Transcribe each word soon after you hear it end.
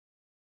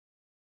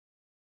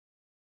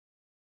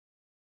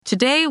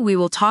Today we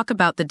will talk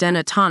about the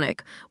Denta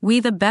Tonic, we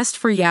the best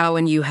for Yao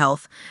and you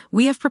health.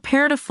 We have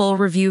prepared a full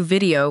review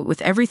video with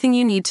everything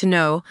you need to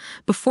know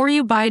before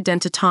you buy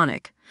Denta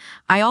Tonic.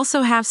 I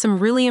also have some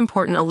really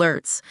important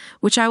alerts,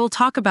 which I will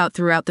talk about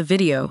throughout the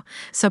video,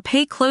 so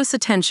pay close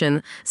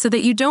attention so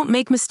that you don't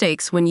make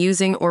mistakes when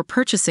using or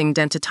purchasing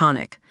Denta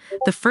Tonic.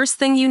 The first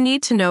thing you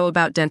need to know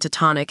about Denta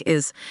Tonic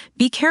is,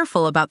 be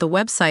careful about the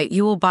website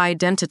you will buy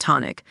Denta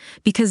Tonic,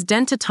 because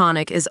Denta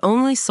Tonic is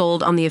only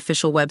sold on the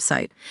official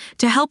website.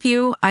 To help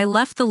you, I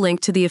left the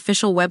link to the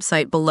official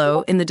website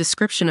below in the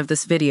description of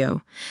this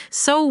video.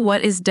 So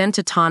what is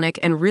Denta Tonic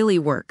and really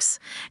works?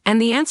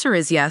 And the answer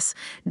is yes,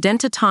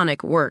 Denta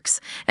Tonic works,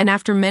 and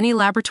after many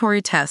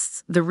laboratory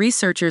tests, the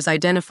researchers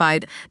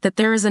identified that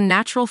there is a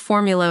natural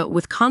formula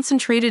with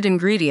concentrated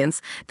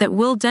ingredients that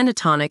Denta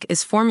Tonic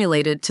is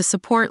formulated to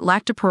support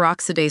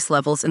lactoperoxidase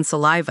levels in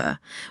saliva,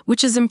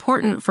 which is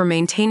important for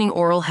maintaining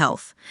oral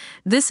health.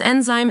 This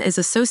enzyme is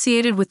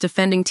associated with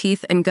defending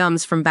teeth and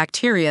gums from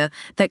bacteria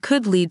that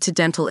could lead to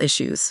dental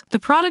issues. The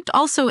product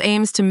also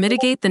aims to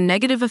mitigate the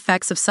negative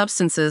effects of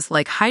substances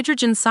like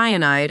hydrogen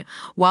cyanide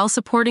while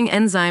supporting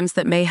enzymes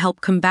that may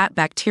help combat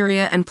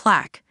bacteria and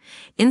plaque.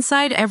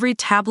 Inside every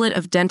tablet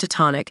of Denta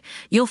Tonic,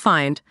 you'll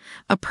find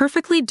a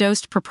perfectly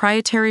dosed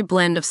proprietary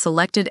blend of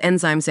selected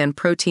enzymes and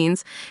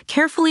proteins,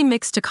 carefully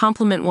mixed to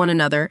complement one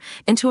another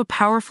into a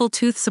powerful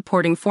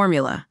tooth-supporting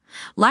formula.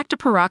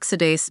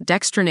 Lactoperoxidase,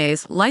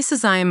 dextranase,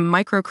 lysozyme,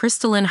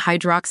 microcrystalline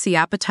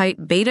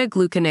hydroxyapatite,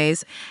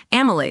 beta-glucanase,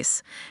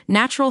 amylase.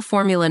 Natural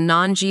formula,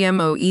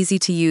 non-GMO, easy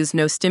to use,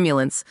 no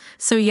stimulants.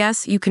 So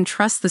yes, you can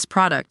trust this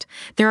product.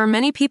 There are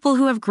many people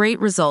who have great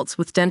results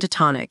with Denta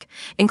Tonic,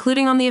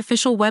 including on the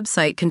official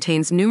website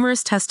contains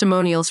numerous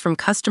testimonials from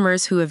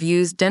customers who have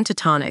used Denta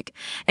Tonic,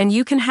 and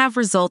you can have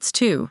results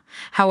too.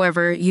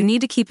 However, you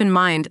need to keep in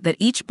mind that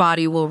each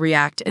body will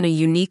react in a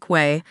unique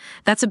way.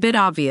 That's a bit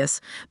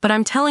obvious, but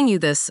I'm telling you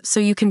this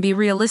so you can be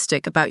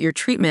realistic about your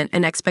treatment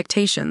and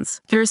expectations.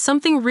 There is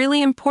something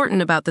really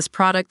important about this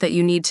product that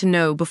you need to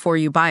know before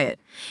you buy it.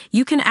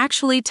 You can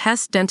actually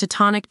test Denta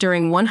Tonic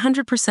during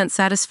 100%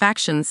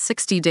 satisfaction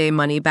 60-day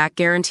money-back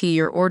guarantee.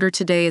 Your order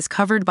today is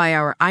covered by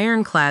our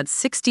ironclad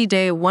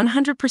 60-day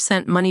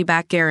 100%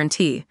 money-back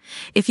guarantee.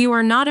 If you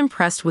are not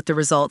impressed with the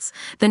results,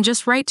 then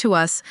just write to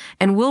us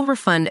and we'll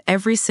refund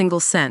every single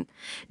cent.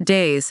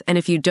 Days, and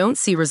if you don't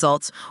see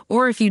results,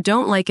 or if you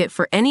don't like it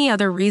for any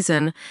other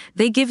reason,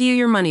 they give you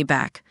your money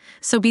back.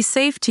 So be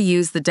safe to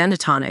use the Denta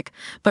Tonic,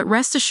 but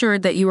rest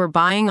assured that you are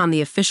buying on the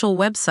official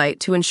website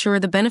to ensure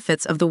the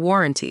benefits of the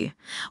warranty.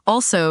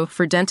 Also,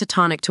 for Denta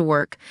Tonic to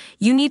work,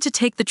 you need to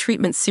take the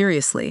treatment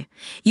seriously.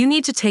 You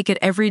need to take it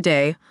every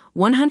day.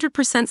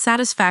 100%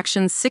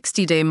 satisfaction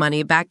 60-day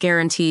money-back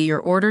guarantee. Your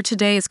order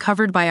today is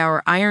covered by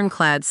our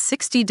ironclad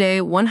 60-day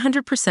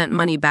 100%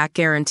 money-back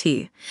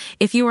guarantee.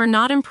 If you are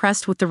not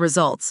impressed with the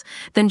results,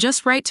 then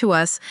just write to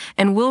us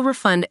and we'll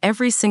refund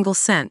every single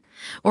cent.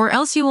 Or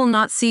else you will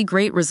not see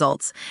great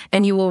results,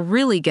 and you will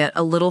really get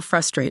a little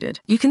frustrated.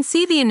 You can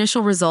see the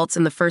initial results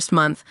in the first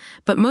month,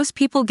 but most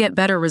people get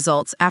better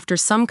results after.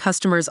 Some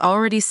customers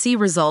already see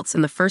results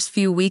in the first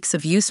few weeks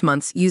of use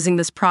months using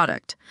this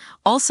product.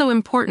 Also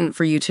important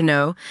for you to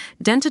know,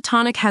 Denta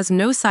Tonic has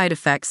no side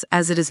effects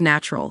as it is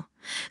natural.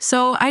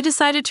 So I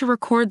decided to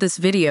record this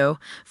video,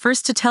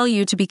 first to tell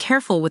you to be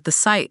careful with the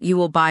site you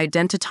will buy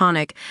Denta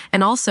Tonic,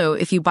 and also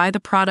if you buy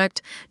the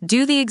product,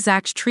 do the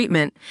exact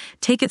treatment,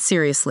 take it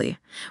seriously.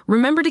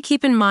 Remember to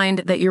keep in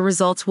mind that your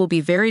results will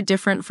be very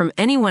different from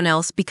anyone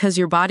else because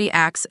your body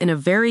acts in a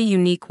very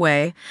unique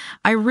way.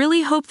 I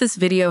really hope this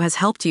video has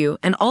helped you,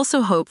 and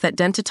also hope that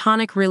Denta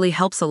Tonic really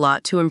helps a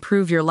lot to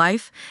improve your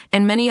life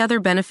and many other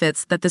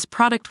benefits that this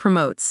product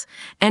promotes.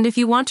 And if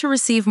you want to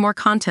receive more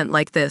content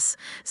like this,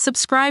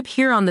 subscribe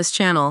here on this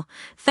channel.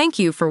 Thank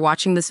you for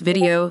watching this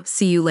video.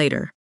 See you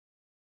later.